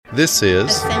This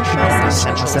is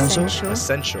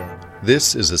Essential.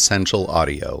 This is Essential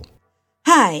Audio.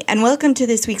 Hi, and welcome to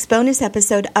this week's bonus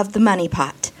episode of The Money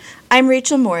Pot. I'm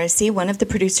Rachel Morrissey, one of the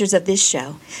producers of this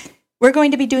show. We're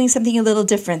going to be doing something a little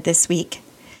different this week.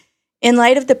 In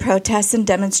light of the protests and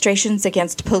demonstrations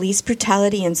against police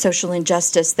brutality and social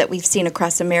injustice that we've seen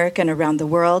across America and around the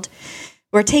world,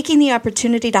 we're taking the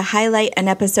opportunity to highlight an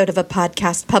episode of a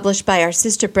podcast published by our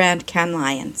sister brand, Cannes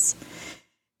Lions.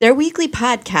 Their weekly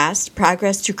podcast,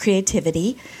 Progress Through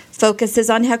Creativity, focuses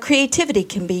on how creativity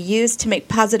can be used to make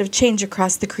positive change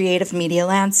across the creative media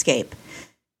landscape.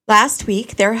 Last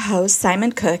week, their host,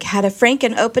 Simon Cook, had a frank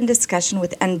and open discussion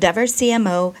with Endeavor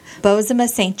CMO Bozoma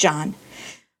St. John,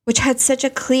 which had such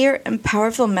a clear and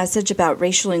powerful message about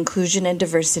racial inclusion and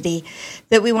diversity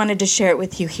that we wanted to share it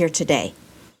with you here today.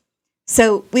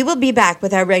 So we will be back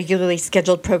with our regularly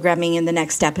scheduled programming in the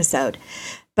next episode.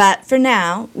 But for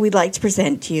now, we'd like to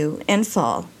present to you, in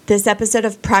full, this episode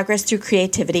of Progress Through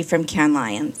Creativity from Cannes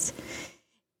Lions.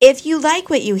 If you like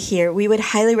what you hear, we would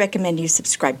highly recommend you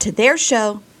subscribe to their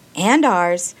show and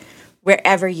ours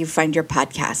wherever you find your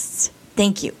podcasts.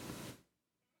 Thank you.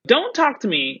 Don't talk to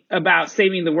me about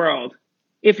saving the world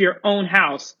if your own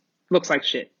house looks like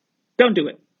shit. Don't do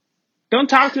it. Don't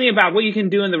talk to me about what you can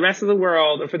do in the rest of the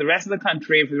world or for the rest of the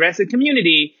country or for the rest of the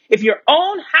community if your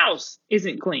own house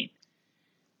isn't clean.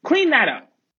 Clean that up.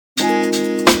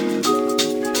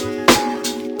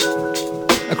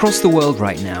 Across the world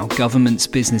right now, governments,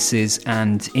 businesses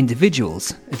and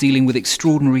individuals are dealing with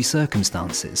extraordinary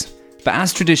circumstances. But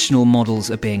as traditional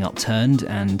models are being upturned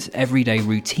and everyday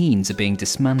routines are being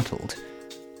dismantled,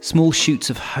 small shoots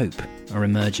of hope are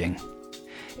emerging.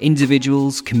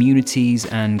 Individuals, communities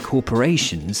and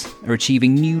corporations are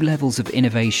achieving new levels of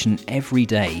innovation every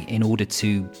day in order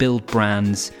to build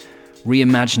brands,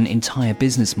 reimagine entire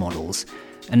business models,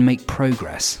 and make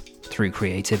progress through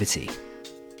creativity.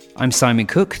 I'm Simon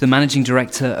Cook, the Managing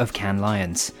Director of Cannes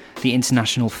Lions, the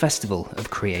International Festival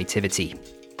of Creativity.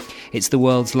 It's the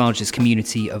world's largest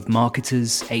community of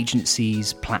marketers,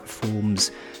 agencies,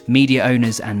 platforms, media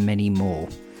owners, and many more.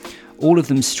 All of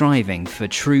them striving for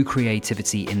true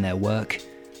creativity in their work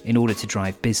in order to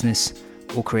drive business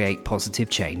or create positive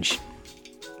change.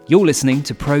 You're listening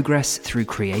to Progress Through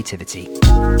Creativity.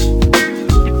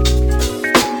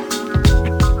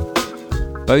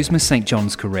 Bozoma St.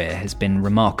 John's career has been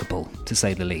remarkable, to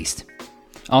say the least.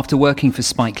 After working for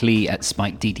Spike Lee at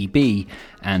Spike DDB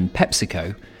and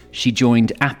PepsiCo, she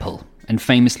joined Apple and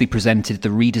famously presented the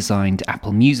redesigned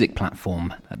Apple Music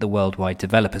platform at the Worldwide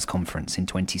Developers Conference in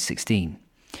 2016.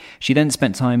 She then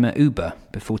spent time at Uber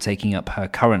before taking up her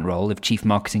current role of Chief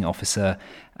Marketing Officer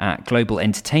at global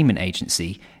entertainment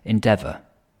agency Endeavor.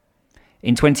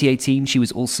 In 2018, she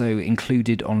was also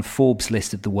included on Forbes'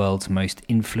 list of the world's most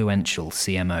influential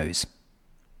CMOs.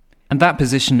 And that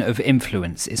position of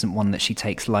influence isn't one that she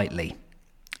takes lightly.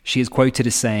 She is quoted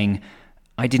as saying,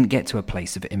 "I didn't get to a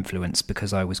place of influence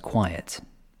because I was quiet.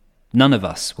 None of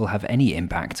us will have any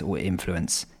impact or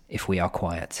influence if we are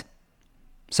quiet.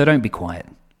 So don't be quiet.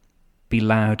 Be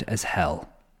loud as hell."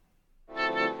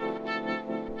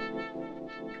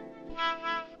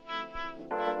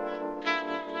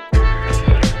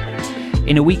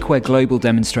 In a week where global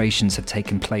demonstrations have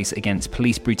taken place against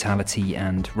police brutality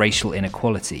and racial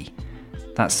inequality,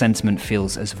 that sentiment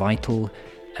feels as vital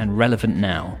and relevant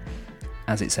now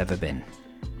as it's ever been.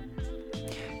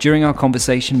 During our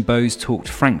conversation, Boz talked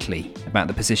frankly about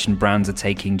the position brands are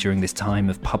taking during this time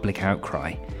of public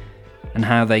outcry and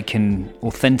how they can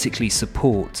authentically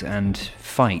support and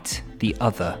fight the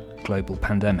other global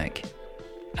pandemic,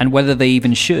 and whether they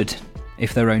even should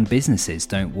if their own businesses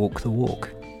don't walk the walk.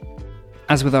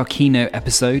 As with our keynote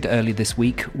episode early this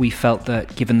week, we felt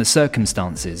that given the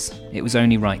circumstances, it was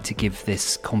only right to give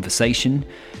this conversation,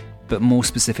 but more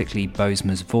specifically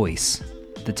Bozoma's voice,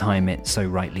 the time it so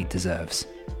rightly deserves.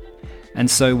 And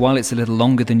so while it's a little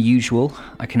longer than usual,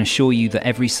 I can assure you that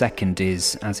every second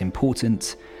is as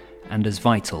important and as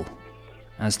vital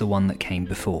as the one that came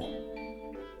before.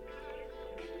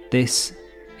 This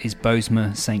is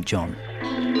Bozoma St. John.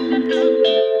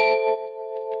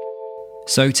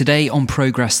 So today on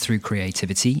Progress Through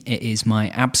Creativity, it is my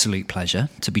absolute pleasure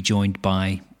to be joined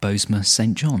by Bozoma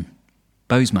St. John.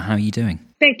 Bozoma, how are you doing?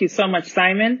 Thank you so much,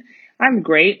 Simon. I'm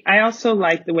great. I also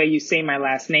like the way you say my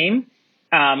last name.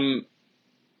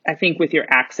 I think with your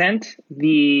accent,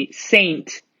 the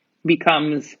saint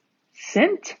becomes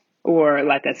sent or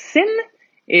like a sin.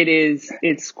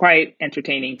 It's quite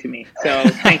entertaining to me. So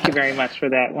thank you very much for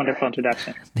that wonderful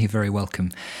introduction. You're very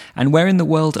welcome. And where in the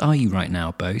world are you right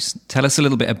now, Boz? Tell us a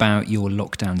little bit about your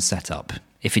lockdown setup,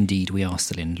 if indeed we are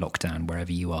still in lockdown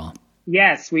wherever you are.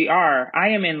 Yes, we are. I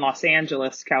am in Los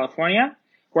Angeles, California,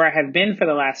 where I have been for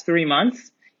the last 3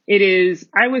 months. It is,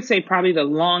 I would say, probably the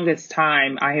longest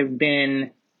time I have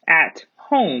been at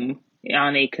home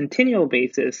on a continual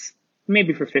basis,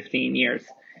 maybe for 15 years,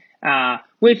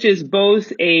 which is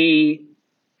both a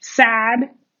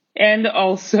sad and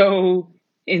also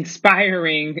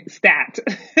inspiring stat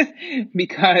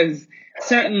because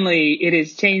certainly it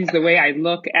has changed the way I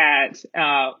look at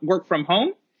work from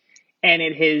home. And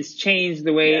it has changed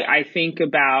the way I think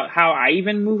about how I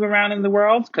even move around in the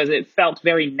world because it felt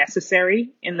very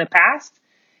necessary in the past.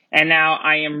 And now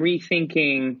I am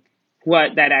rethinking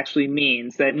what that actually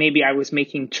means, that maybe I was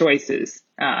making choices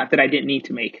that I didn't need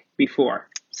to make before.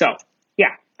 So,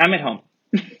 yeah, I'm at home.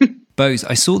 Boz,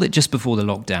 I saw that just before the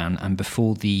lockdown and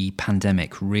before the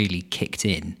pandemic really kicked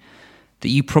in, that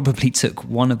you probably took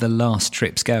one of the last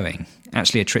trips going,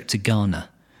 actually a trip to Ghana.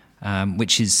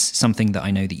 Which is something that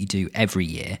I know that you do every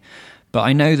year. But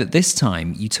I know that this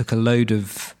time you took a load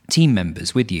of team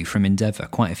members with you from Endeavour,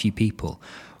 quite a few people.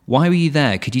 Why were you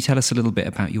there? Could you tell us a little bit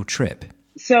about your trip?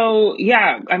 So,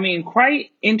 yeah, I mean,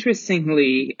 quite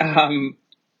interestingly,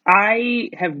 I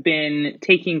have been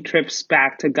taking trips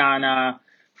back to Ghana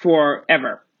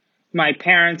forever. My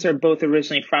parents are both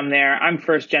originally from there. I'm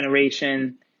first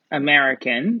generation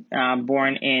American,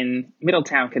 born in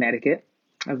Middletown, Connecticut.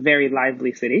 A very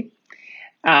lively city,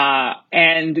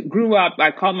 and grew up,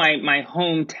 I call my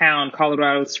hometown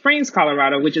Colorado Springs,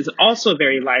 Colorado, which is also a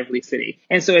very lively city.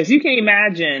 And so as you can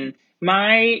imagine,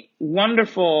 my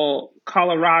wonderful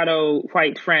Colorado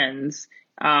white friends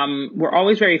were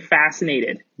always very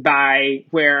fascinated by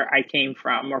where I came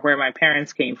from or where my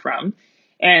parents came from.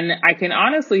 And I can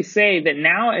honestly say that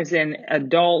now as an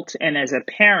adult and as a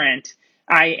parent,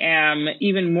 I am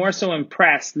even more so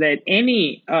impressed that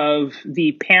any of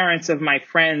the parents of my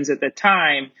friends at the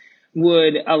time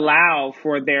would allow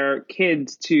for their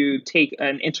kids to take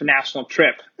an international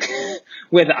trip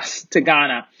with us to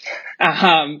Ghana.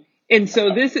 And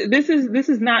so this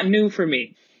is not new for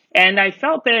me. And I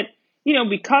felt that,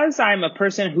 because I'm a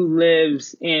person who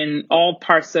lives in all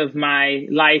parts of my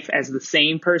life as the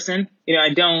same person,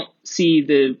 I don't see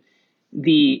the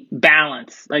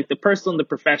balance, like the personal and the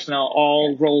professional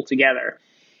all roll together.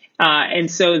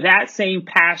 And so that same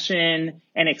passion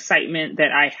and excitement that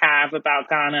I have about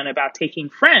Ghana and about taking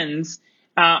friends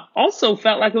also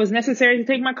felt like it was necessary to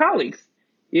take my colleagues,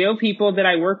 people that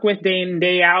I work with day in,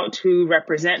 day out who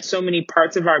represent so many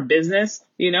parts of our business,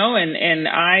 and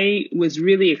I was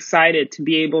really excited to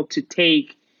be able to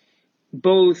take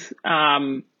both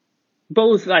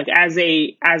like as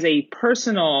a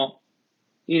personal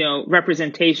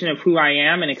representation of who I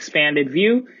am, an expanded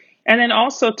view, and then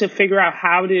also to figure out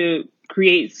how to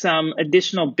create some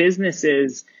additional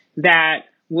businesses that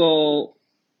will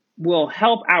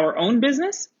help our own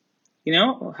business,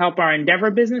 help our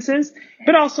Endeavour businesses,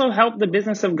 but also help the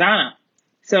business of Ghana.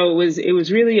 So it was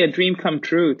really a dream come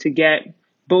true to get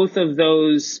both of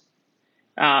those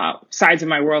sides of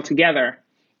my world together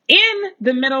in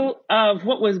the middle of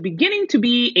what was beginning to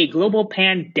be a global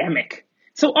pandemic.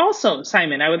 So also,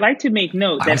 Simon, I would like to make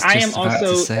note that I'm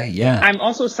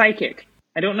also psychic.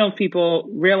 I don't know if people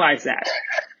realize that.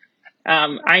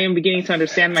 I am beginning to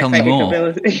understand my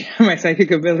psychic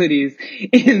abilities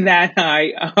in that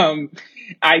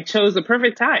I chose the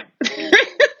perfect time,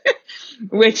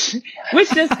 which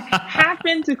just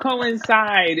happened to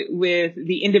coincide with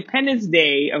the Independence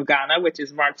Day of Ghana, which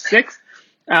is March 6th.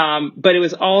 But it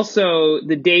was also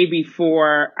the day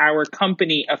before our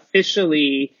company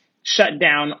officially shut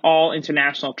down all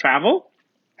international travel,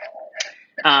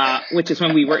 which is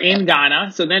when we were in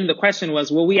Ghana. So then the question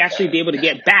was, will we actually be able to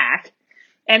get back?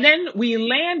 And then we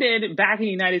landed back in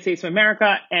the United States of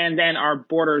America, and then our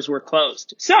borders were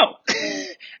closed. So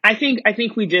I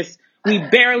think we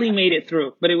barely made it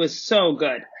through, but it was so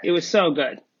good. It was so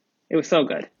good. It was so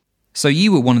good. So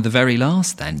you were one of the very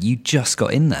last then. You just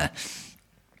got in there.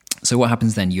 So what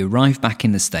happens then? You arrive back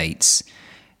in the States.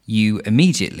 You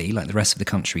immediately, like the rest of the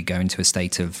country, go into a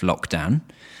state of lockdown.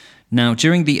 Now,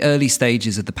 during the early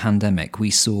stages of the pandemic,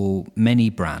 we saw many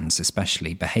brands,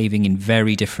 especially, behaving in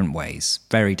very different ways,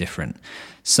 very different.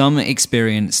 Some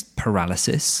experienced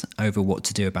paralysis over what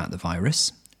to do about the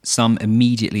virus. Some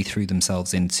immediately threw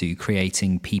themselves into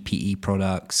creating PPE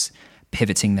products,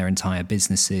 pivoting their entire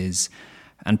businesses,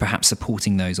 and perhaps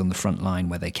supporting those on the front line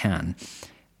where they can.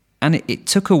 And it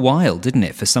took a while, didn't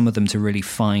it, for some of them to really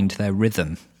find their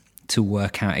rhythm, to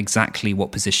work out exactly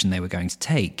what position they were going to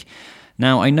take.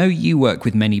 Now, I know you work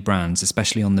with many brands,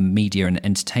 especially on the media and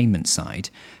entertainment side.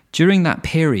 During that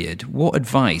period, what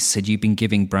advice had you been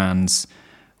giving brands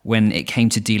when it came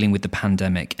to dealing with the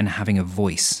pandemic and having a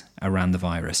voice around the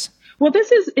virus? Well,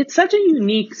 it's such a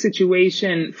unique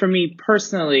situation for me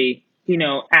personally,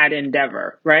 at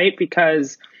Endeavor, right?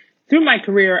 Because through my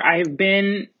career, I have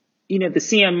been, the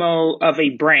CMO of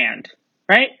a brand,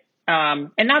 right?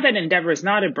 And not that Endeavor is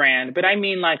not a brand, but I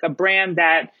mean like a brand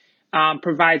that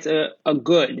provides a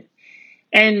good.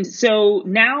 And so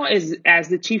now as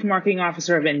the chief marketing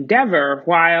officer of Endeavor,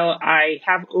 while I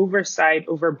have oversight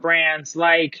over brands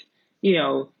like,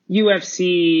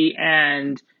 UFC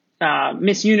and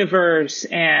Miss Universe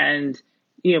and,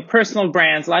 personal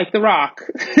brands like The Rock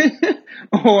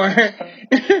or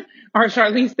or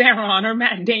Charlize Theron or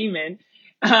Matt Damon,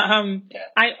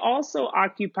 I also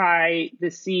occupy the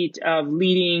seat of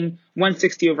leading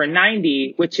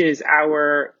 160/90, which is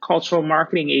our cultural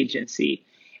marketing agency.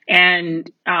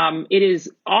 And it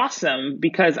is awesome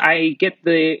because I get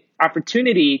the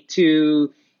opportunity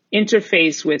to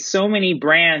interface with so many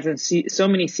brands and so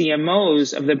many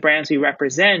CMOs of the brands we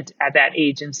represent at that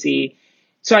agency.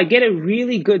 So I get a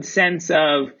really good sense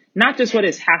of not just what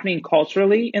is happening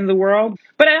culturally in the world,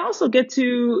 but I also get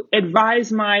to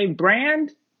advise my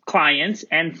brand clients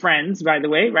and friends, by the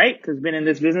way, right? Because I've been in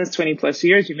this business 20 plus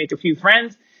years. You make a few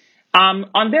friends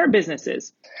on their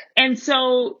businesses. And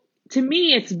so to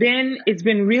me, it's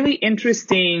been really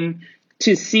interesting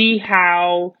to see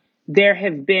how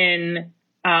there's been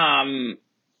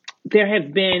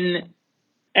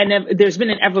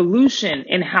an evolution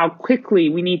in how quickly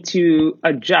we need to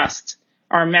adjust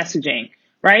our messaging,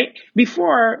 right?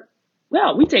 Before,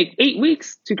 well, we take 8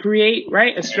 weeks to create,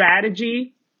 right, a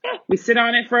strategy. We sit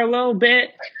on it for a little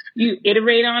bit. You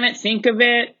iterate on it, think of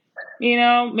it.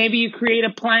 Maybe you create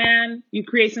a plan, you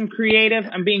create some creative.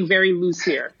 I'm being very loose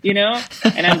here,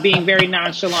 and I'm being very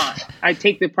nonchalant. I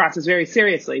take the process very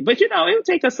seriously, but it would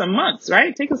take us some months,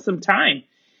 right? Take us some time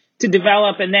to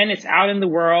develop, and then it's out in the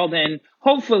world, and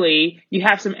hopefully you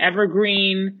have some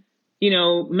evergreen,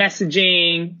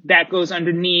 messaging that goes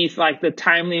underneath, like the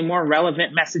timely and more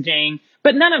relevant messaging.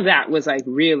 But none of that was like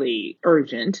really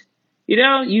urgent.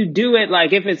 You do it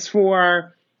like if it's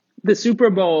for the Super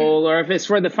Bowl or if it's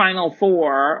for the Final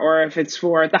Four or if it's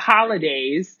for the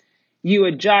holidays, you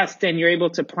adjust and you're able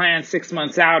to plan 6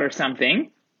 months out or something.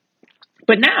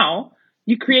 But now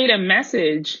you create a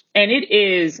message and it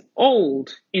is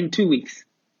old in 2 weeks.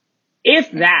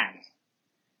 If that.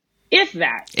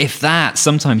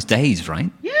 Sometimes days,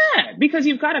 right? Yeah, because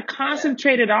you've got a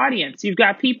concentrated audience. You've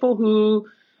got people who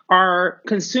are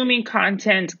consuming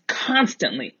content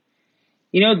constantly.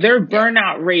 Their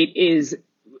burnout rate is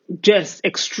just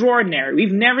extraordinary.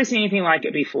 We've never seen anything like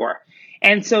it before.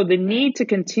 And so the need to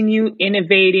continue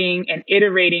innovating and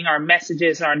iterating our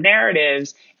messages and our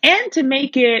narratives and to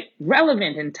make it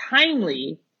relevant and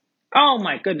timely. Oh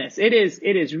my goodness. It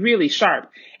is really sharp.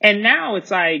 And now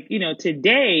it's like,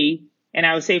 today, and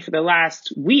I would say for the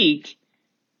last week,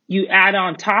 you add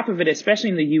on top of it, especially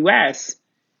in the US,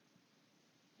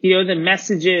 the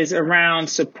messages around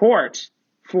support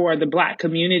for the Black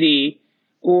community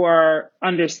or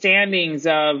understandings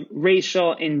of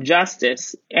racial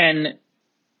injustice and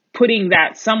putting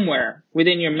that somewhere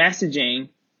within your messaging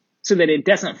so that it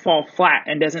doesn't fall flat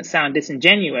and doesn't sound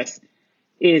disingenuous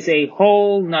is a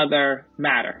whole nother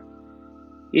matter.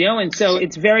 And so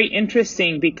it's very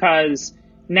interesting because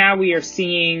now we are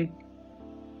seeing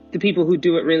the people who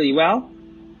do it really well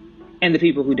and the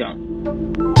people who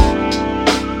don't.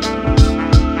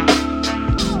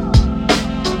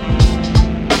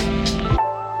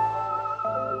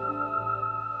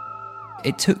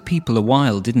 It took people a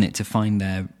while, didn't it, to find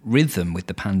their rhythm with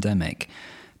the pandemic.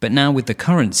 But now with the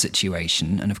current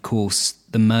situation, and of course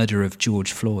the murder of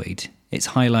George Floyd, it's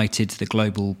highlighted the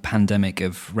global pandemic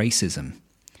of racism.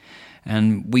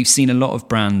 And we've seen a lot of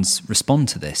brands respond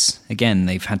to this. Again,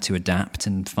 they've had to adapt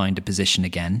and find a position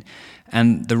again.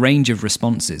 And the range of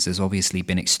responses has obviously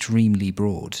been extremely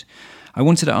broad. I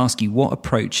wanted to ask you, what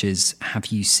approaches have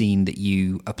you seen that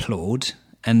you applaud?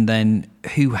 And then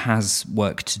who has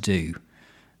work to do?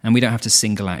 And we don't have to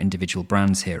single out individual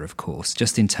brands here, of course,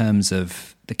 just in terms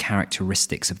of the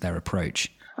characteristics of their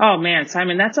approach. Oh man,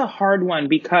 Simon, that's a hard one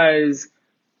because,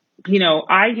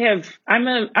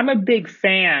 I'm a big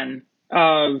fan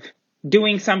of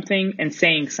doing something and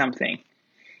saying something.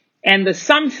 And the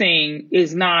something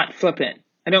is not flippant.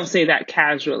 I don't say that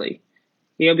casually,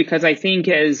 because I think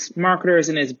as marketers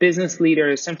and as business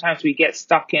leaders, sometimes we get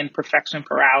stuck in perfection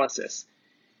paralysis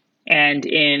and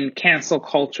in cancel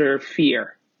culture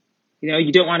fear.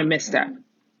 You don't want to misstep.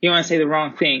 You don't want to say the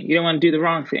wrong thing. You don't want to do the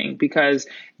wrong thing because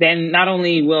then not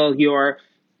only will your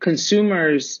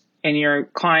consumers and your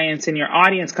clients and your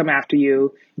audience come after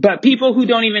you, but people who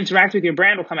don't even interact with your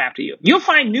brand will come after you. You'll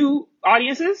find new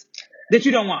audiences that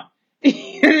you don't want.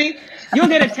 You know what I mean? You'll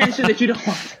get attention that you don't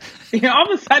want.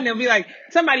 All of a sudden it'll be like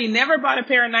somebody never bought a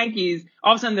pair of Nikes.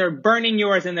 All of a sudden they're burning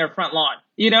yours in their front lawn.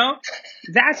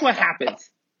 That's what happens.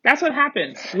 That's what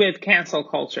happens with cancel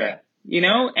culture,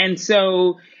 And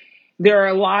so there are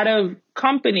a lot of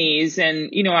companies,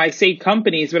 and, I say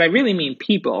companies, but I really mean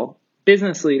people,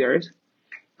 business leaders,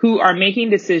 who are making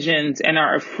decisions and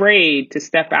are afraid to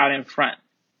step out in front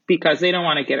because they don't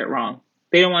want to get it wrong.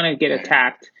 They don't want to get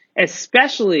attacked,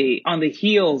 especially on the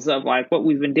heels of like what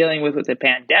we've been dealing with the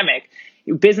pandemic.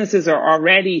 Businesses are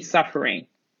already suffering.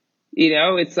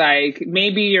 It's like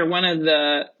maybe you're one of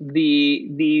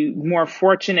the more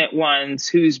fortunate ones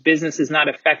whose business is not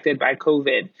affected by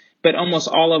COVID, but almost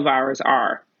all of ours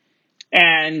are.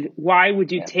 And why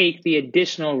would you take the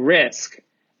additional risk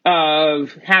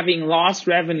of having lost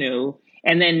revenue?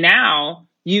 And then now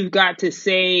you've got to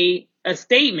say a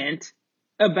statement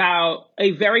about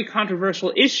a very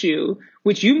controversial issue,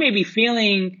 which you may be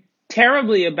feeling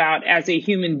terribly about as a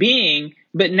human being,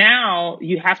 but now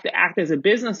you have to act as a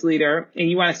business leader and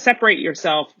you want to separate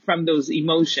yourself from those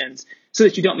emotions so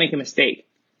that you don't make a mistake.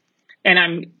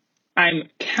 And I'm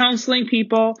counseling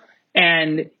people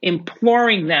and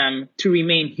imploring them to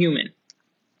remain human.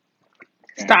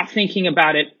 Stop thinking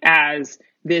about it as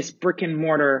this brick and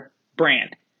mortar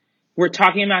brand. We're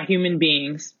talking about human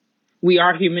beings. We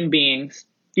are human beings.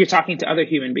 You're talking to other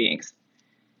human beings.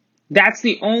 That's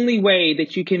the only way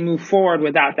that you can move forward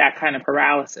without that kind of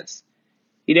paralysis.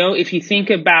 If you think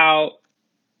about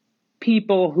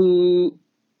people who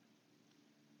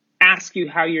ask you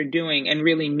how you're doing and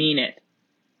really mean it,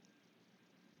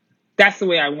 that's the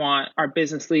way I want our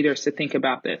business leaders to think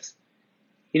about this.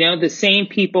 The same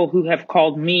people who have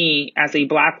called me as a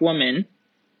Black woman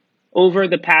over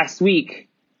the past week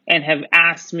and have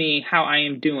asked me how I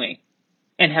am doing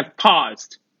and have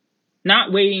paused,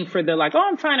 not waiting for the like, oh,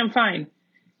 I'm fine,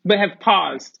 but have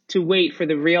paused to wait for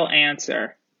the real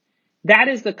answer. That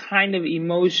is the kind of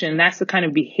emotion, that's the kind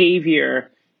of behavior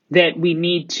that we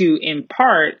need to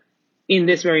impart in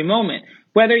this very moment.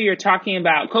 Whether you're talking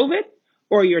about COVID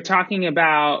or you're talking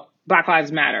about Black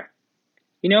Lives Matter.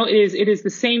 It is the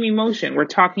same emotion. We're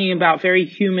talking about very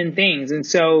human things. And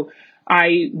so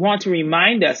I want to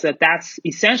remind us that that's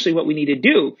essentially what we need to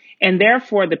do. And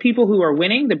therefore, the people who are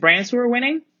winning, the brands who are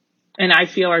winning, and I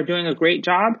feel are doing a great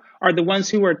job, are the ones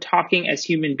who are talking as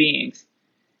human beings,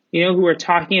 who are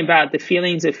talking about the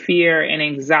feelings of fear and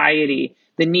anxiety,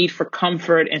 the need for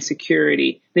comfort and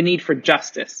security, the need for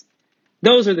justice.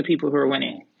 Those are the people who are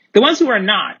winning. The ones who are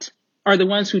not are the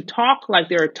ones who talk like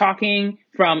they're talking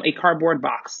from a cardboard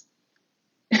box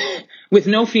with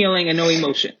no feeling and no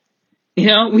emotion. We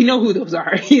know who those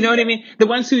are. You know what I mean? The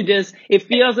ones who just, it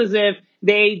feels as if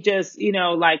they just,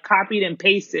 like copied and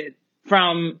pasted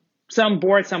from some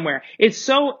board somewhere. It's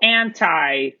so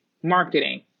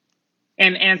anti-marketing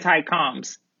and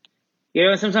anti-comms.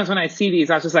 Sometimes when I see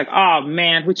these, I was just like, oh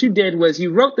man, what you did was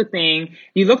you wrote the thing,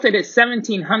 you looked at it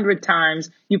 1,700 times,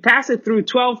 you passed it through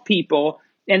 12 people,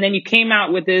 and then you came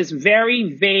out with this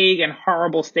very vague and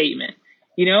horrible statement.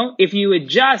 If you would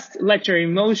just let your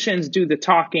emotions do the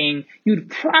talking,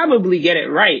 you'd probably get it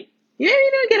right. You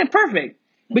didn't get it perfect,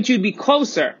 but you'd be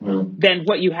closer than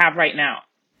what you have right now.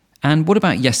 And what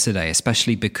about yesterday,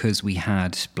 especially because we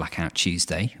had Blackout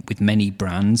Tuesday, with many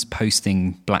brands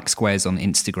posting black squares on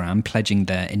Instagram, pledging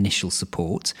their initial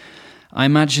support? I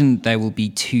imagine there will be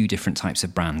two different types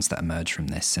of brands that emerge from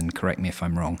this, and correct me if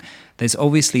I'm wrong. There's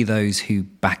obviously those who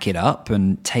back it up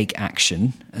and take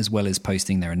action, as well as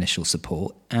posting their initial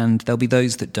support, and there'll be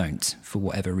those that don't, for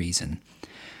whatever reason.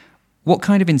 What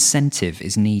kind of incentive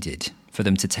is needed for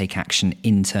them to take action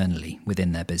internally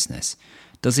within their business?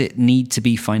 Does it need to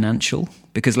be financial?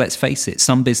 Because let's face it,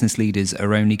 some business leaders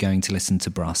are only going to listen to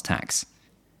brass tacks.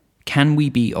 Can we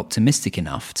be optimistic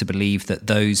enough to believe that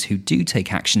those who do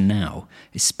take action now,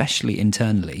 especially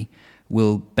internally,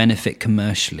 will benefit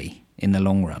commercially in the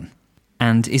long run?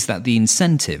 And is that the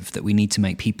incentive that we need to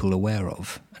make people aware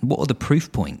of? And what are the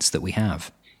proof points that we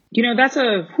have? That's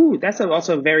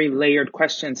also a very layered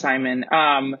question, Simon.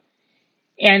 And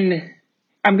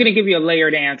I'm going to give you a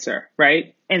layered answer,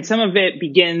 right? And some of it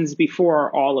begins before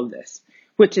all of this,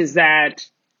 which is that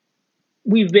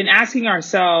we've been asking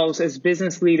ourselves as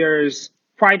business leaders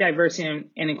why diversity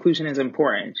and inclusion is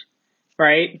important,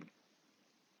 right?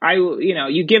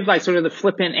 You give like sort of the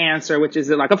flippant answer, which is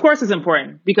like, of course it's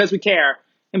important because we care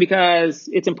and because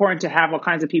it's important to have all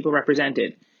kinds of people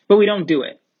represented, but we don't do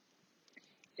it.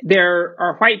 There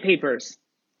are white papers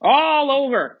all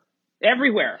over,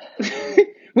 everywhere,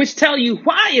 which tell you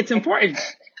why it's important,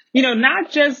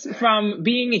 not just from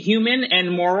being a human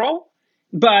and moral,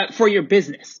 but for your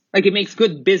business. Like it makes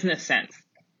good business sense.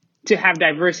 to have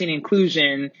diversity and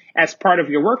inclusion as part of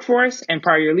your workforce and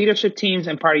part of your leadership teams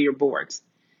and part of your boards.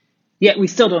 Yet we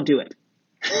still don't do it.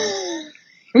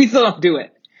 We still don't do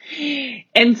it.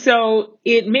 And so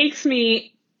it makes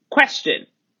me question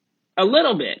a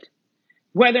little bit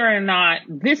whether or not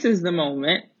this is the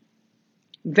moment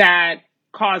that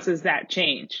causes that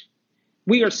change.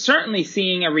 We are certainly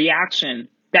seeing a reaction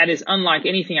that is unlike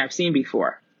anything I've seen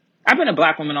before. I've been a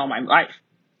Black woman all my life.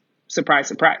 Surprise,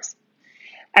 surprise.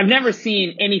 I've never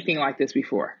seen anything like this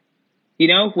before,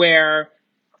 where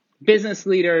business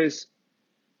leaders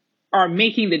are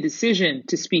making the decision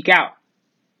to speak out.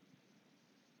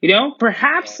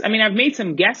 Perhaps, I've made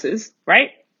some guesses, right?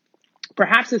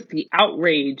 Perhaps it's the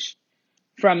outrage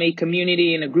from a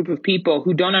community and a group of people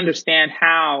who don't understand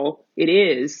how it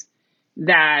is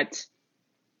that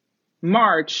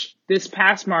this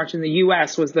past March in the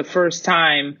U.S. was the first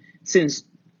time since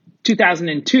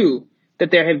 2002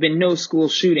 that there have been no school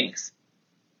shootings.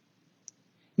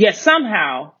 Yet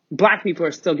somehow Black people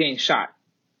are still getting shot,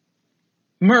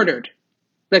 murdered.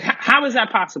 Like, how is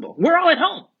that possible? We're all at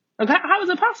home. Like, how is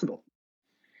it possible?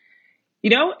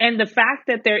 And the fact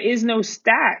that there is no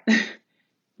stat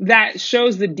that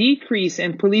shows the decrease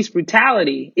in police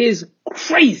brutality is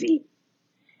crazy,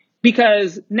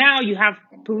 because now you have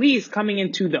police coming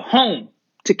into the home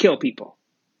to kill people.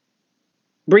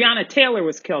 Breonna Taylor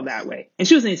was killed that way, and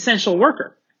she was an essential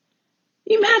worker.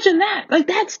 Imagine that. Like,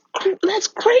 that's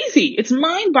crazy. It's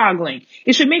mind-boggling.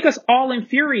 It should make us all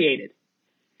infuriated.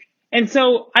 And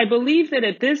so I believe that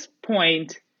at this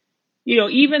point,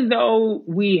 even though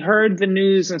we heard the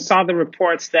news and saw the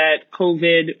reports that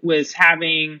COVID was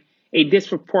having a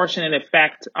disproportionate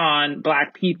effect on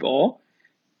Black people,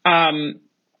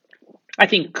 I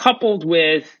think coupled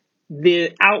with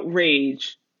the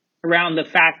outrage around the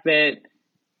fact that,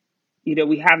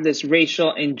 we have this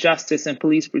racial injustice and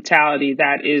police brutality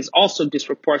that is also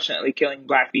disproportionately killing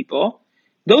Black people,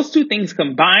 those two things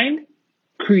combined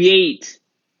create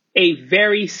a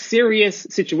very serious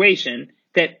situation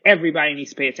that everybody needs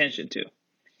to pay attention to.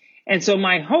 And so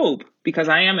my hope, because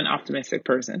I am an optimistic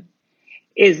person,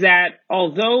 is that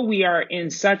although we are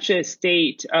in such a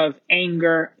state of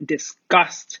anger,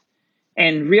 disgust,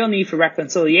 and real need for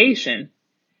reconciliation,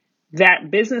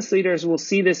 that business leaders will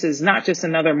see this as not just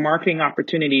another marketing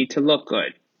opportunity to look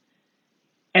good,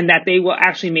 and that they will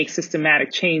actually make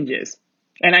systematic changes.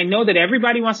 And I know that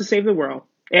everybody wants to save the world.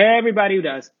 Everybody who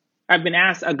does. I've been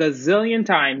asked a gazillion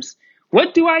times,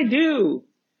 what do I do?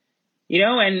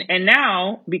 And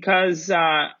now, because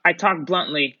I talk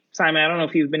bluntly, Simon, I don't know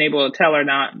if you've been able to tell or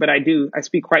not, but I do. I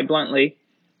speak quite bluntly,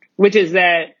 which is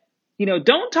that,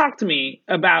 don't talk to me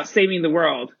about saving the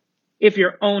world if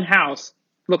your own house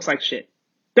looks like shit.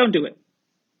 Don't do it.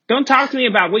 Don't talk to me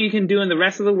about what you can do in the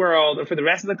rest of the world or for the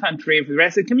rest of the country or for the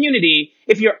rest of the community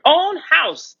if your own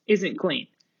house isn't clean.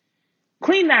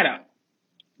 Clean that up.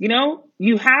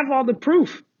 You have all the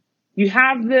proof. You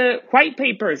have the white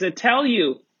papers that tell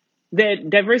you that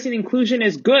diversity and inclusion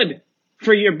is good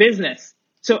for your business.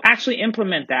 So actually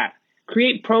implement that.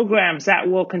 Create programs that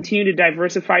will continue to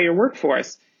diversify your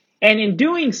workforce. And in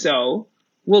doing so,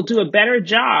 we'll do a better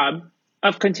job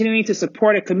of continuing to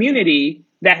support a community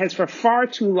that has for far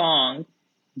too long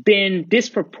been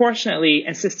disproportionately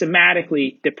and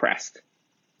systematically depressed.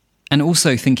 And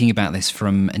also thinking about this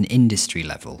from an industry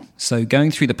level. So going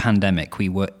through the pandemic, we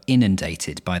were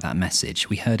inundated by that message.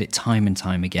 We heard it time and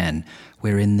time again.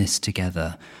 We're in this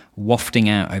together, wafting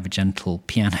out over gentle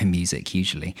piano music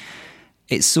usually.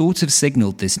 It sort of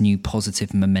signalled this new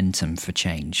positive momentum for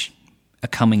change, a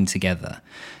coming together.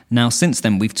 Now, since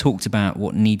then, we've talked about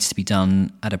what needs to be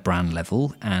done at a brand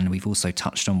level, and we've also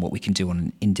touched on what we can do on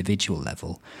an individual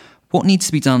level. What needs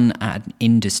to be done at an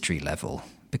industry level?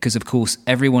 Because, of course,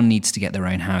 everyone needs to get their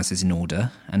own houses in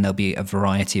order, and there'll be a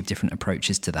variety of different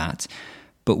approaches to that.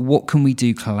 But what can we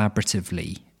do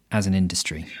collaboratively as an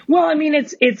industry? Well,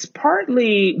 it's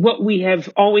partly what we have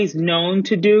always known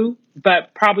to do,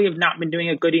 but probably have not been doing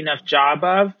a good enough job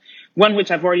of. One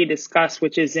which I've already discussed,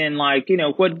 which is in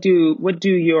what do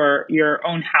your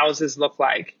own houses look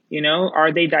like?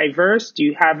 Are they diverse? Do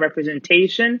you have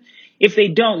representation? If they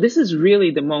don't, this is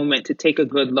really the moment to take a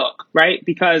good look, right?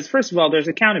 Because first of all, there's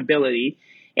accountability.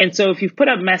 And so if you've put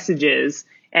up messages,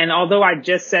 and although I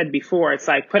just said before, it's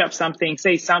like put up something,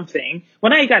 say something, well,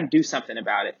 now you got to do something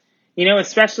about it,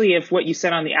 especially if what you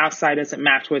said on the outside doesn't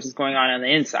match what's going on the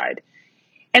inside.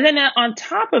 And then on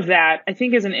top of that, I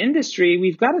think as an industry,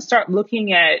 we've got to start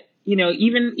looking at,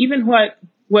 even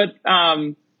what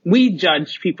we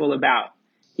judge people about,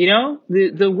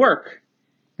 the work,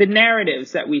 the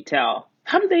narratives that we tell.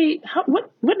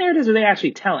 What narratives are they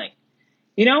actually telling?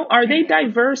 Are they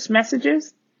diverse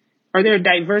messages? Are there a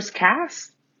diverse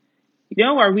cast? You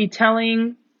know, are we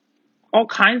telling all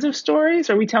kinds of stories?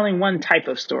 Or are we telling one type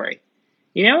of story?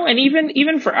 You know, and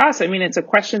even for us, I mean, it's a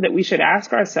question that we should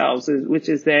ask ourselves, which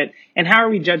is that, and how are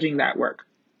we judging that work?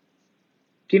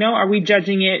 You know, are we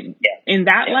judging it in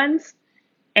that lens?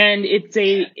 And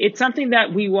it's something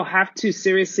that we will have to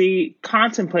seriously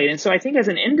contemplate. And so I think as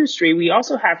an industry, we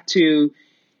also have to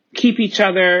keep each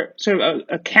other sort of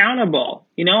accountable.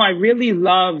 You know, I really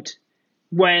loved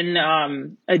when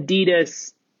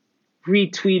Adidas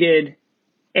retweeted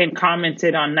and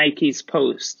commented on Nike's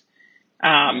post.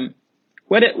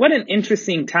 What an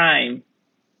interesting time,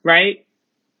 right?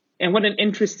 And what an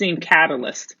interesting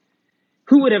catalyst.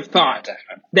 Who would have thought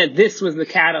that this was the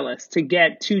catalyst to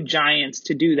get two giants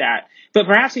to do that? But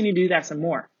perhaps we need to do that some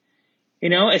more, you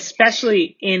know,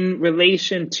 especially in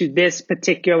relation to this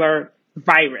particular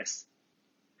virus.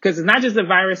 Because it's not just the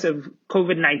virus of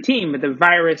COVID-19, but the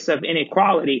virus of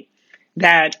inequality,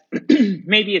 that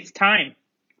maybe it's time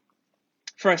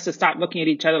for us to stop looking at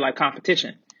each other like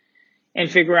competition and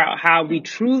figure out how we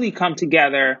truly come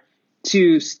together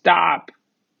to stop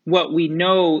what we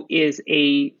know is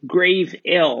a grave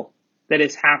ill that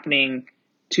is happening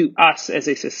to us as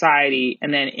a society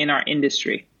and then in our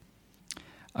industry.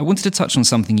 I wanted to touch on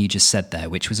something you just said there,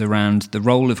 which was around the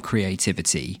role of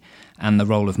creativity and the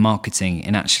role of marketing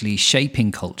in actually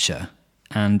shaping culture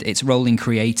and its role in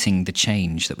creating the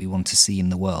change that we want to see in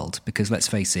the world. Because let's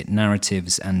face it,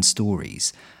 narratives and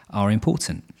stories are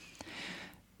important.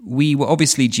 We were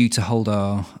obviously due to hold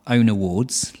our own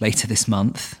awards later this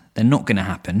month. They're not going to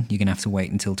happen. You're going to have to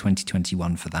wait until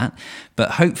 2021 for that.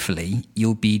 But hopefully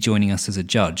you'll be joining us as a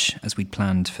judge as we'd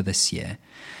planned for this year.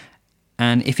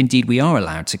 And if indeed we are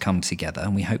allowed to come together,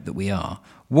 and we hope that we are,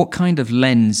 what kind of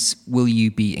lens will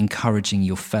you be encouraging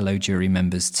your fellow jury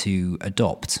members to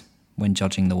adopt when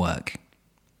judging the work?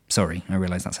 Sorry, I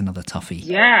realise that's another toughie.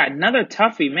 Yeah, another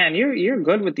toughie. Man, you're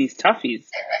good with these toughies.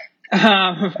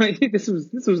 This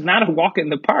was not a walk in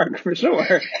the park for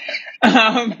sure.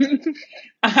 I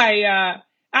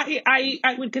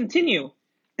would continue,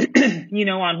 you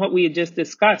know, on what we had just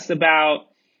discussed about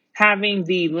having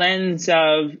the lens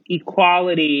of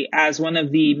equality as one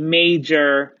of the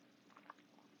major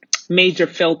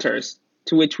filters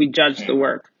to which we judge the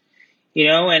work, you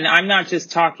know, and I'm not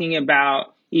just talking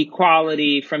about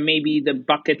equality from maybe the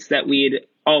buckets that we had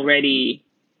already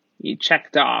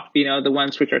checked off, you know, the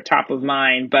ones which are top of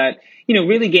mind, but, you know,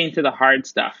 really getting to the hard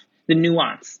stuff, the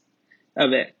nuance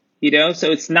of it, you know,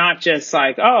 so it's not just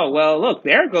like, oh, well, look,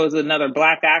 there goes another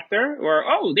black actor, or,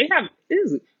 oh, this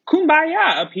is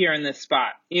kumbaya up here in this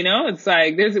spot, you know, it's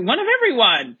like there's one of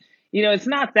everyone, you know, it's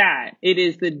not that. It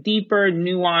is the deeper,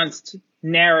 nuanced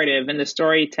narrative and the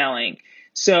storytelling.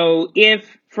 So if,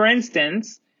 for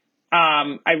instance,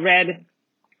 I read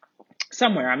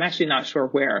somewhere, I'm actually not sure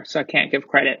where, so I can't give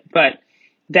credit, but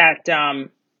that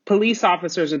police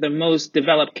officers are the most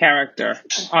developed character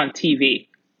on TV,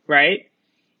 right?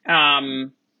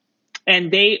 And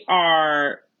they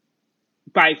are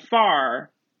by far,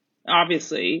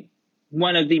 obviously,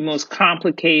 one of the most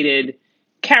complicated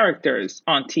characters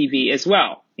on TV as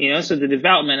well. You know, so the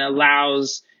development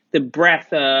allows the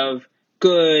breadth of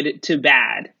good to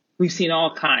bad. We've seen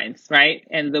all kinds, right?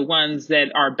 And the ones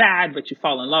that are bad, but you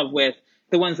fall in love with,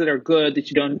 the ones that are good that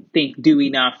you don't think do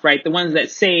enough, right? The ones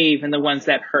that save and the ones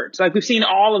that hurt. So like we've seen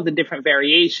all of the different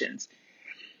variations.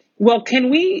 Well, can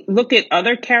we look at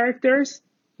other characters,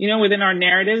 you know, within our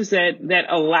narratives that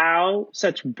allow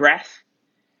such breadth?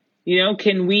 You know,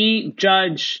 can we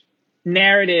judge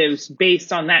narratives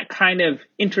based on that kind of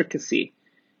intricacy?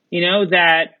 You know,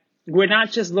 that we're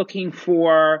not just looking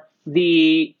for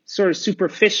the sort of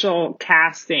superficial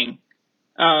casting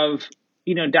of,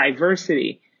 you know,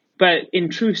 diversity, but in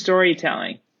true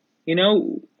storytelling, you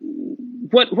know,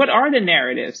 what are the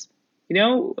narratives? You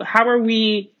know, how are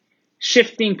we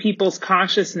shifting people's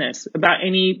consciousness about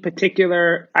any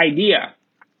particular idea?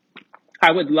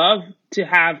 I would love to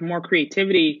have more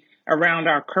creativity around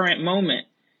our current moment,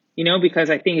 you know,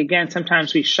 because I think, again,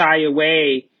 sometimes we shy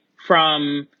away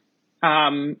from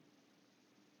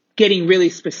getting really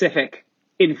specific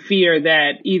in fear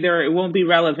that either it won't be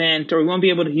relevant or we won't be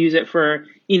able to use it for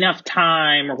enough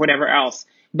time or whatever else.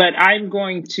 But I'm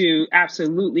going to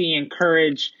absolutely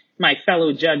encourage my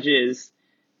fellow judges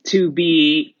to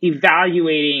be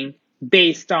evaluating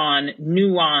based on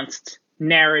nuanced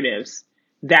narratives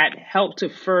that help to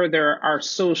further our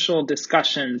social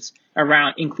discussions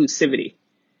around inclusivity.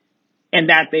 And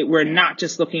that we're not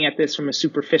just looking at this from a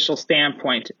superficial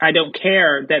standpoint. I don't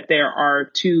care that there are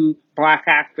two black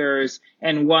actors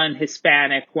and one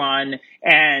Hispanic one,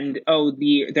 and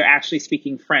they're actually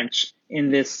speaking French in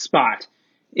this spot.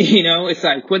 It's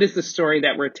like, what is the story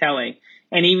that we're telling?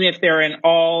 And even if they're an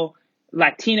all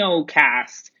Latino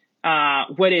cast,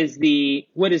 what is the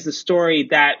story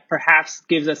that perhaps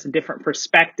gives us a different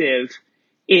perspective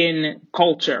in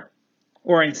culture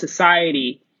or in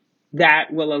society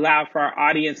that will allow for our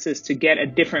audiences to get a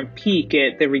different peek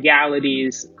at the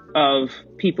realities of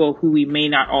people who we may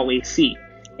not always see.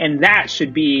 And that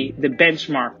should be the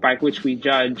benchmark by which we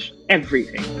judge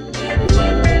everything.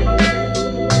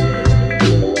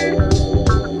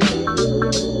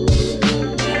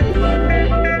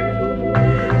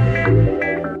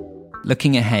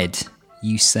 Looking ahead,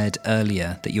 you said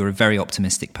earlier that you're a very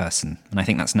optimistic person, and I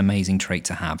think that's an amazing trait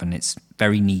to have, and it's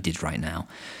very needed right now.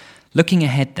 Looking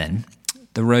ahead then,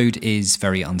 the road is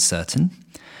very uncertain,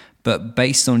 but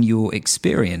based on your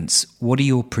experience, what are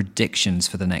your predictions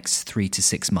for the next 3 to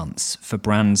 6 months for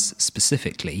brands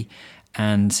specifically,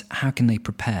 and how can they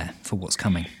prepare for what's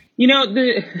coming?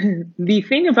 The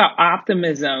thing about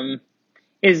optimism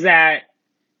is that,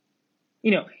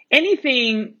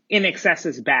 anything in excess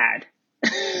is bad.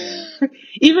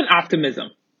 Even optimism.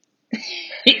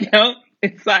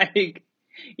 It's like,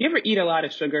 you ever eat a lot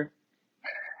of sugar?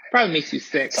 Probably makes you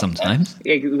sick. Sometimes.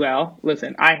 Well,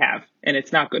 listen, I have, and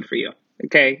it's not good for you.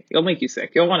 Okay? It'll make you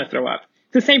sick. You'll want to throw up.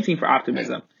 It's the same thing for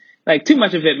optimism. Like, too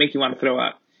much of it make you want to throw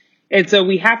up. And so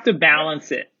we have to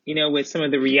balance it, with some of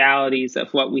the realities of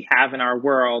what we have in our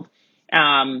world.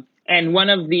 And one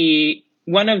of the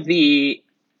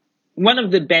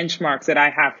benchmarks that I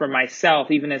have for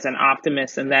myself, even as an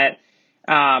optimist, and that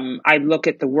I look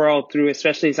at the world through,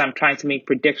 especially as I'm trying to make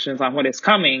predictions on what is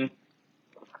coming,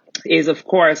 is, of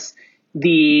course,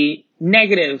 the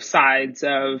negative sides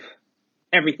of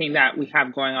everything that we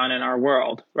have going on in our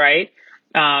world, right?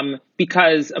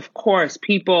 Because, of course,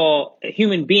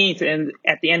 human beings, and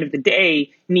at the end of the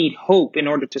day, need hope in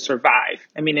order to survive.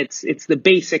 I mean, it's the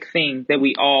basic thing that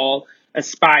we all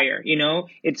aspire,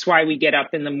 It's why we get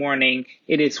up in the morning.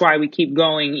 It is why we keep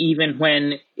going even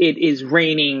when it is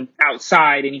raining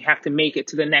outside and you have to make it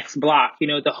to the next block.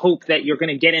 The hope that you're going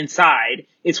to get inside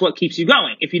is what keeps you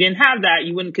going. If you didn't have that,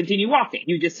 you wouldn't continue walking.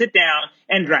 You just sit down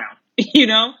and drown,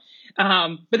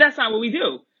 But that's not what we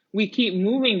do. We keep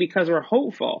moving because we're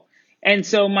hopeful. And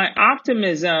so my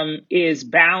optimism is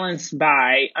balanced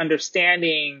by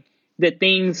understanding that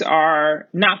things are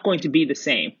not going to be the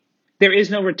same. There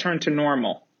is no return to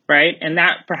normal, right? And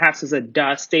that perhaps is a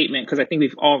duh statement, because I think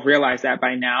we've all realized that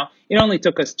by now. It only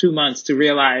took us 2 months to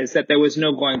realize that there was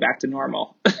no going back to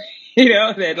normal.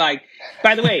 That, like,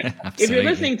 by the way, if you're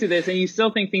listening to this and you still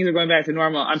think things are going back to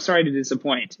normal, I'm sorry to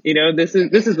disappoint. This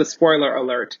is the spoiler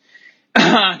alert.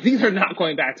 Things are not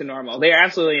going back to normal. They are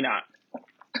absolutely not.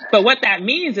 But what that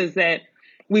means is that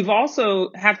we've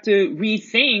also have to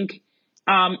rethink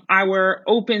our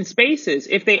open spaces,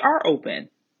 if they are open.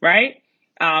 Right?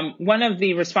 One of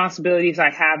the responsibilities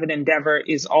I have at Endeavor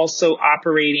is also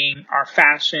operating our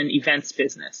fashion events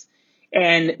business.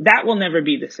 And that will never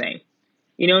be the same.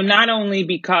 Not only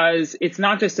because it's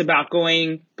not just about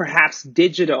going perhaps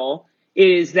digital,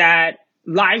 is that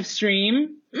live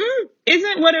stream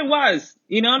isn't what it was.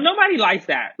 Nobody likes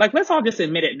that. Like, let's all just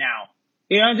admit it now.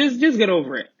 Just get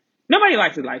over it. Nobody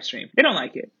likes the live stream. They don't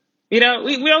like it. We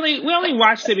only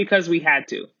watched it because we had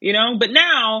to, but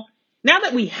now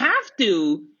that we have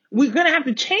to, we're going to have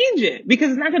to change it because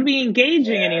it's not going to be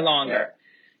engaging any longer.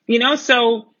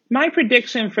 So my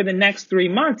prediction for the next 3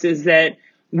 months is that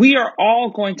we are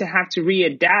all going to have to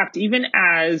readapt, even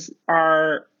as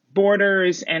our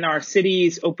borders and our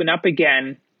cities open up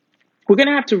again. We're going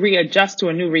to have to readjust to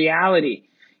a new reality.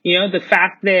 The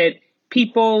fact that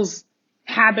people's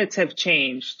habits have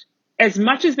changed. As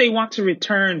much as they want to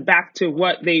return back to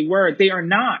what they were, they are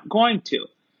not going to.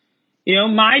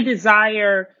 My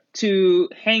desire to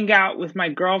hang out with my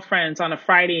girlfriends on a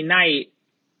Friday night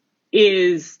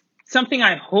is something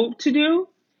I hope to do.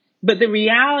 But the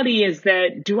reality is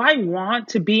that, do I want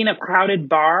to be in a crowded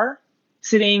bar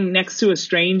sitting next to a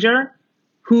stranger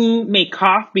who may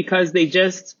cough because they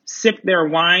just sipped their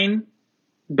wine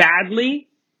badly?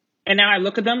 And now I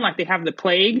look at them like they have the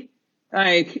plague.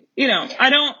 Like, I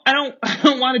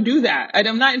don't want to do that.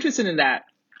 I'm not interested in that.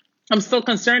 I'm still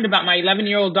concerned about my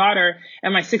 11-year-old daughter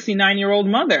and my 69-year-old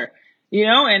mother,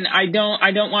 and I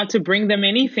don't want to bring them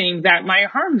anything that might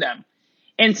harm them.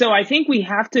 And so I think we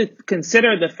have to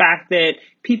consider the fact that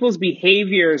people's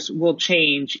behaviors will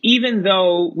change, even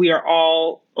though we are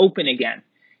all open again.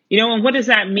 And what does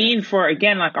that mean for,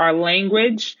 again, like our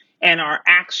language and our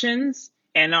actions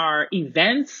and our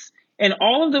events and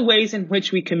all of the ways in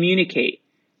which we communicate?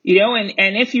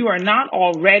 And if you are not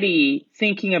already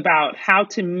thinking about how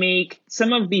to make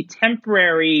some of the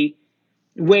temporary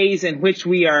ways in which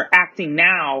we are acting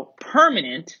now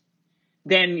permanent,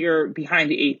 then you're behind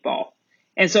the eight ball.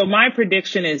 And so my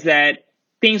prediction is that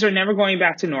things are never going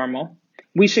back to normal.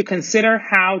 We should consider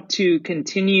how to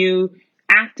continue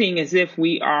acting as if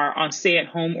we are on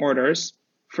stay-at-home orders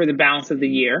for the balance of the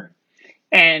year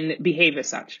and behave as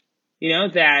such.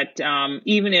 That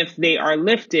even if they are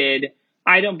lifted,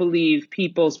 I don't believe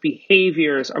people's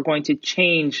behaviors are going to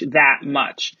change that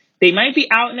much. They might be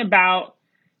out and about.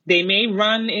 They may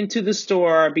run into the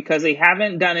store because they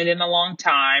haven't done it in a long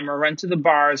time, or run to the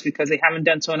bars because they haven't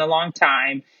done so in a long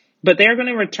time. But they're going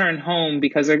to return home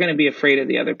because they're going to be afraid of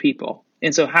the other people.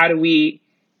 And so how do we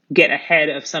get ahead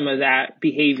of some of that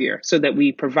behavior so that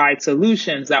we provide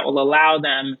solutions that will allow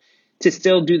them to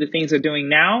still do the things they're doing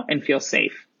now and feel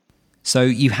safe? So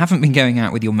you haven't been going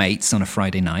out with your mates on a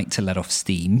Friday night to let off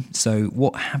steam. So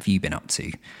what have you been up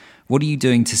to? What are you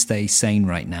doing to stay sane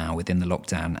right now within the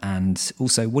lockdown? And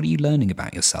also, what are you learning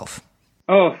about yourself?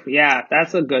 Oh, yeah,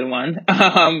 that's a good one.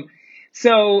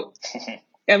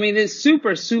 It's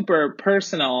super, super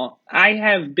personal. I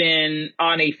have been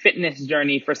on a fitness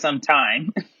journey for some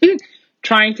time,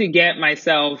 trying to get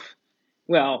myself,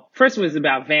 well, first it was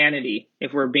about vanity,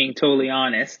 if we're being totally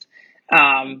honest.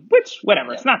 Which,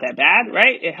 whatever, it's not that bad,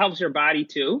 right? It helps your body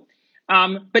too.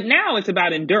 But now it's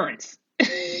about endurance.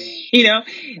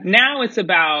 Now it's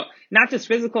about not just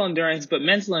physical endurance, but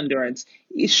mental endurance.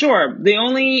 Sure. The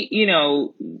only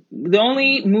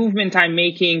movement I'm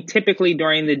making typically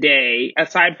during the day,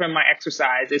 aside from my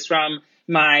exercise, is from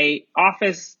my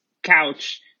office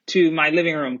couch to my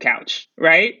living room couch,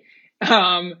 right?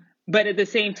 But at the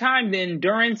same time, the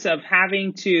endurance of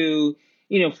having to,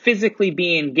 physically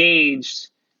be engaged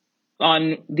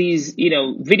on these,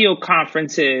 video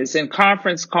conferences and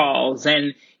conference calls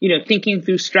and, thinking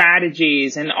through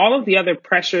strategies and all of the other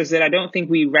pressures that I don't think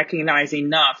we recognize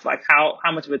enough, like how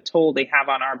much of a toll they have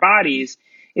on our bodies,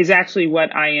 is actually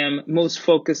what I am most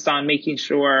focused on making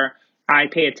sure I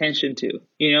pay attention to,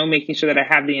 making sure that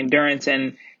I have the endurance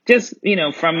and just,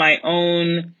 from my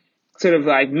own sort of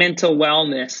like mental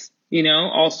wellness,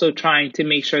 also trying to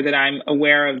make sure that I'm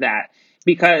aware of that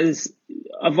because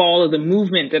of all of the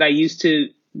movement that I used to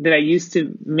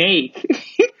make,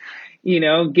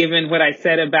 given what I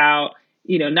said about,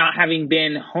 not having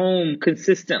been home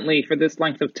consistently for this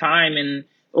length of time and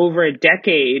over a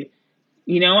decade,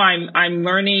 I'm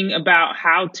learning about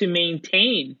how to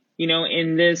maintain,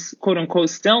 in this quote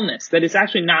unquote stillness that it's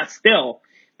actually not still,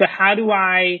 but how do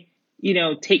I,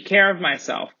 take care of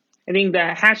myself? I think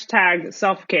the hashtag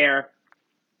self-care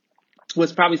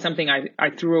was probably something I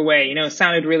threw away. It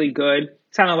sounded really good. It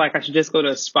sounded like I should just go to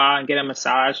a spa and get a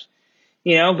massage,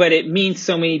 but it means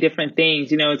so many different things.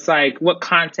 It's like, what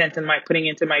content am I putting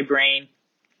into my brain?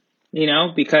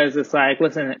 Because it's like,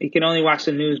 listen, you can only watch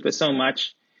the news, but so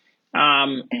much.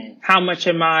 How much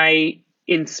am I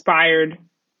inspired,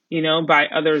 by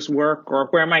others' work, or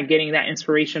where am I getting that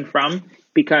inspiration from?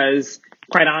 Because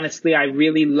quite honestly, I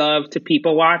really love to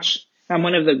people watch. I'm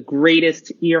one of the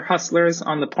greatest ear hustlers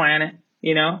on the planet.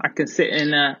 I can sit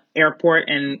in an airport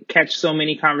and catch so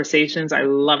many conversations. I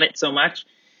love it so much.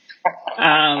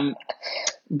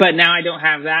 But now I don't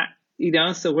have that,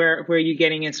 so where are you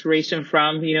getting inspiration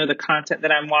from? The content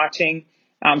that I'm watching.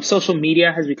 Social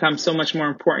media has become so much more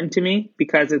important to me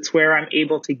because it's where I'm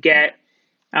able to get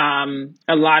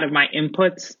a lot of my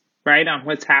inputs, right, on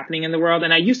what's happening in the world.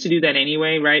 And I used to do that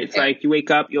anyway, right? It's like you wake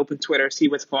up, you open Twitter, see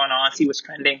what's going on, see what's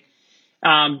trending.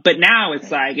 But now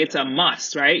it's like, it's a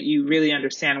must, right? You really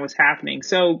understand what's happening.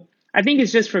 So I think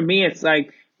it's just, for me, it's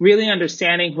like really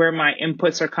understanding where my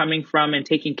inputs are coming from and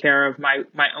taking care of my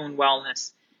own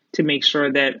wellness to make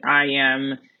sure that I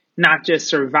am not just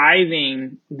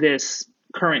surviving this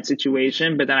current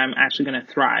situation, but that I'm actually going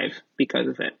to thrive because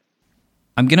of it.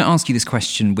 I'm going to ask you this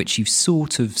question, which you've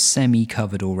sort of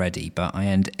semi-covered already, but I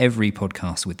end every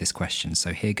podcast with this question,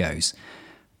 so here goes.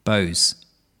 Boz,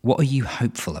 what are you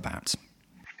hopeful about?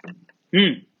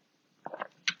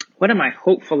 What am I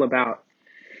hopeful about?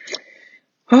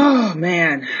 Oh,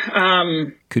 man.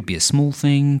 Could be a small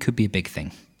thing, could be a big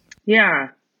thing. Yeah.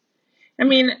 I'm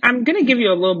going to give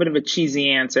you a little bit of a cheesy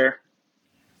answer,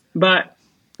 but,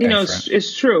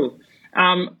 it's true.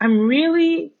 I'm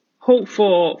really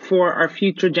hopeful for our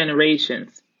future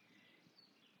generations.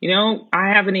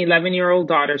 I have an 11-year-old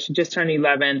daughter. She just turned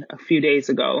 11 a few days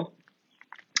ago.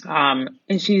 And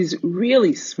she's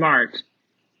really smart.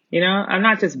 I'm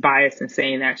not just biased in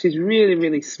saying that. She's really,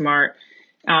 really smart,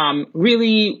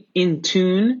 really in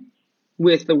tune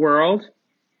with the world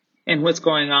and what's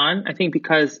going on. I think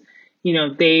because,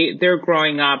 they're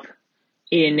growing up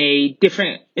in a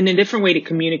different way to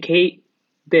communicate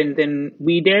than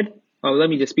we did. well, let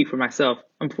me just speak for myself.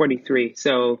 I'm 43.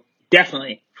 So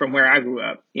definitely from where I grew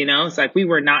up, it's like we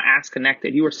were not as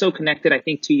connected. You were so connected, I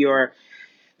think, to your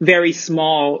very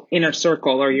small inner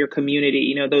circle or your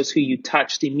community, those who you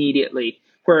touched immediately.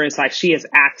 Whereas like she has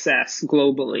access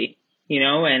globally,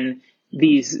 and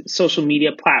these social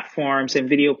media platforms and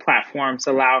video platforms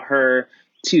allow her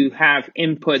to have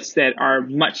inputs that are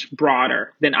much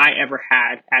broader than I ever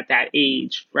had at that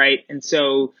age, right? And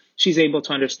so she's able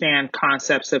to understand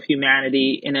concepts of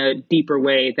humanity in a deeper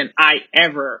way than I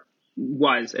ever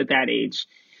was at that age.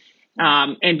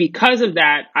 And because of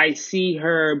that, I see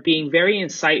her being very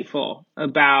insightful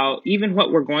about even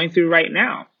what we're going through right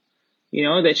now,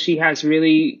 that she has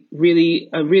really, really,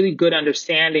 a really good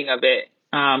understanding of it,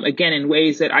 again, in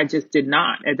ways that I just did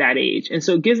not at that age. And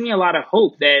so it gives me a lot of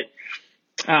hope that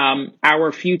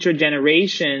our future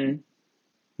generation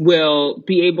will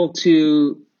be able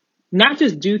to not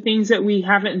just do things that we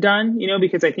haven't done,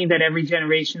 because I think that every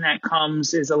generation that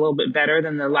comes is a little bit better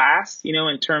than the last,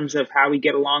 in terms of how we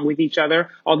get along with each other,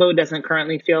 although it doesn't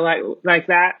currently feel like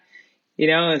that.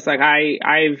 It's like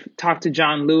I've talked to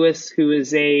John Lewis, who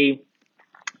is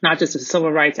not just a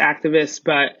civil rights activist,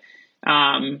 but,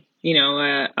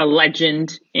 a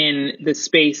legend in the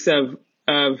space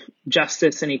of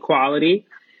justice and equality.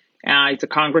 He's a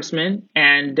congressman,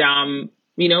 and,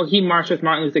 he marched with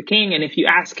Martin Luther King. And if you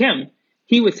ask him,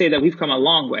 he would say that we've come a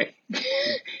long way.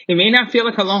 It may not feel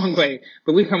like a long way,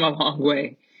 but we've come a long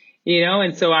way,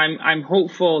 and so I'm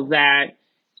hopeful that,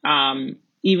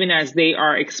 even as they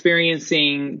are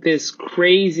experiencing this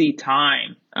crazy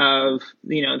time of,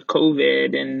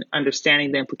 COVID and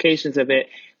understanding the implications of it,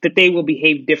 that they will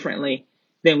behave differently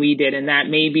than we did. And that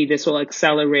maybe this will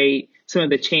accelerate some of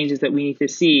the changes that we need to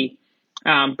see.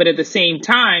 But at the same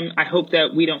time, I hope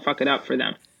that we don't fuck it up for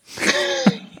them.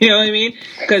 You know what I mean?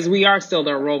 Because we are still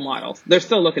their role models. They're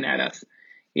still looking at us,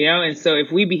 and so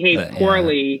if we behave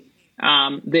poorly,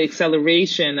 the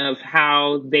acceleration of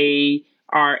how they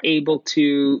are able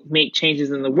to make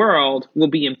changes in the world will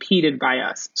be impeded by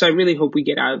us. So I really hope we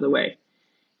get out of the way,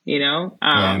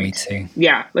 Yeah, me too.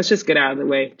 Yeah, let's just get out of the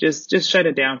way. Just shut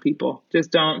it down, people.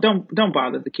 Just don't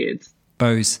bother the kids.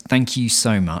 Boz, thank you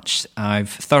so much. I've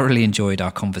thoroughly enjoyed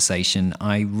our conversation.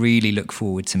 I really look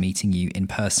forward to meeting you in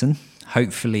person,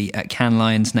 hopefully at Cannes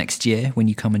Lions next year when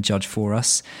you come and judge for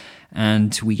us,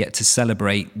 and we get to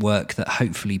celebrate work that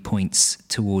hopefully points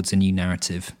towards a new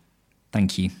narrative.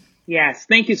 Thank you. Yes,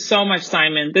 thank you so much,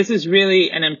 Simon. This is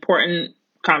really an important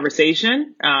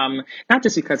conversation, not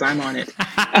just because I'm on it.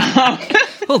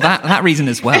 Well, that reason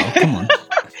as well. Come on.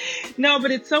 No,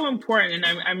 but it's so important,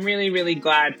 and I'm really, really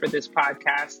glad for this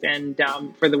podcast and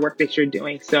for the work that you're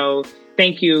doing. So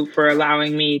thank you for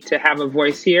allowing me to have a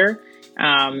voice here.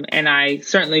 And I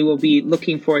certainly will be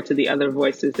looking forward to the other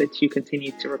voices that you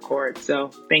continue to record. So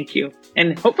thank you.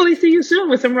 And hopefully see you soon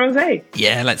with some rosé.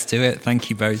 Yeah, let's do it. Thank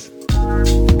you, Boz.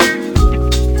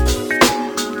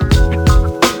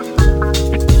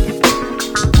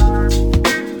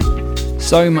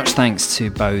 So much thanks to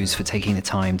Boz for taking the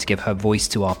time to give her voice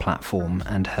to our platform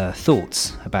and her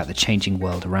thoughts about the changing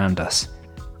world around us.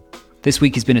 This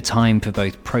week has been a time for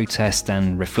both protest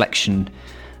and reflection,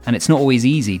 and it's not always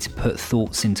easy to put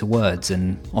thoughts into words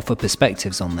and offer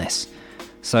perspectives on this.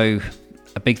 So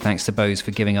a big thanks to Boz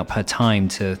for giving up her time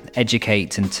to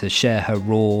educate and to share her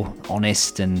raw,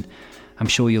 honest, and I'm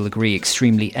sure you'll agree,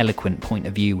 extremely eloquent point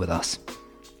of view with us.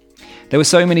 There were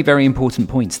so many very important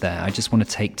points there. I just want to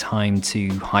take time to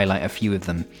highlight a few of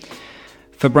them.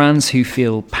 For brands who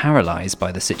feel paralysed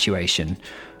by the situation,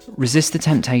 resist the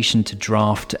temptation to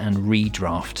draft and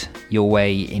redraft your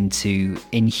way into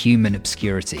inhuman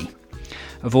obscurity.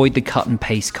 Avoid the cut and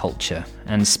paste culture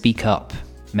and speak up,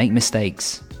 make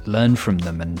mistakes, learn from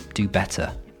them and do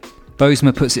better.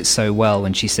 Bozoma puts it so well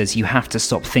when she says you have to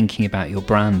stop thinking about your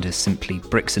brand as simply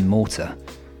bricks and mortar.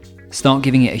 Start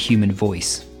giving it a human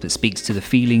voice that speaks to the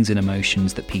feelings and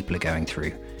emotions that people are going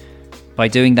through. By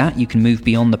doing that, you can move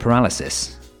beyond the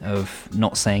paralysis of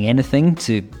not saying anything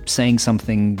to saying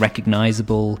something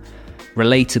recognisable,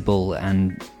 relatable,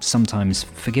 and sometimes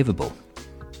forgivable.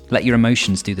 Let your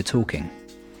emotions do the talking.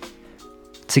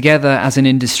 Together, as an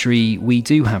industry, we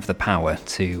do have the power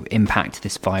to impact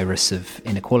this virus of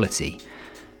inequality.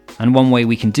 And one way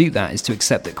we can do that is to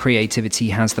accept that creativity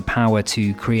has the power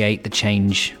to create the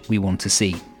change we want to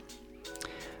see.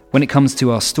 When it comes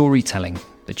to our storytelling,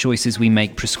 the choices we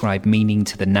make prescribe meaning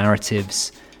to the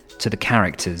narratives, to the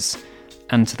characters,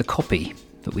 and to the copy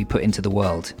that we put into the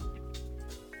world.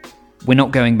 We're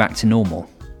not going back to normal.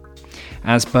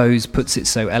 As Boz puts it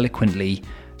so eloquently,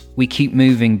 we keep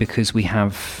moving because we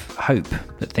have hope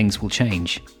that things will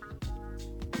change.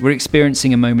 We're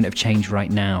experiencing a moment of change right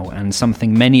now, and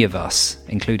something many of us,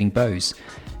 including Boz,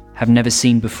 have never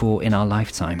seen before in our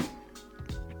lifetime.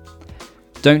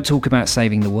 Don't talk about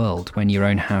saving the world when your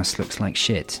own house looks like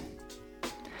shit.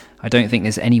 I don't think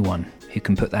there's anyone who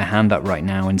can put their hand up right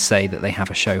now and say that they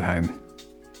have a show home.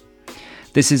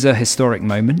 This is a historic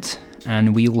moment,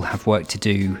 and we all have work to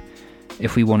do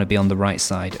if we want to be on the right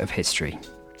side of history.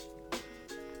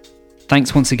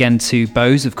 Thanks once again to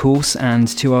Boz, of course, and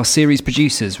to our series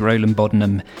producers, Roland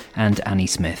Bodenham and Annie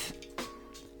Smith.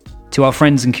 To our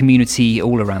friends and community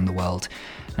all around the world,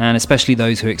 and especially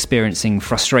those who are experiencing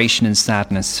frustration and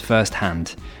sadness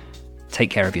firsthand, take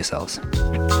care of yourselves.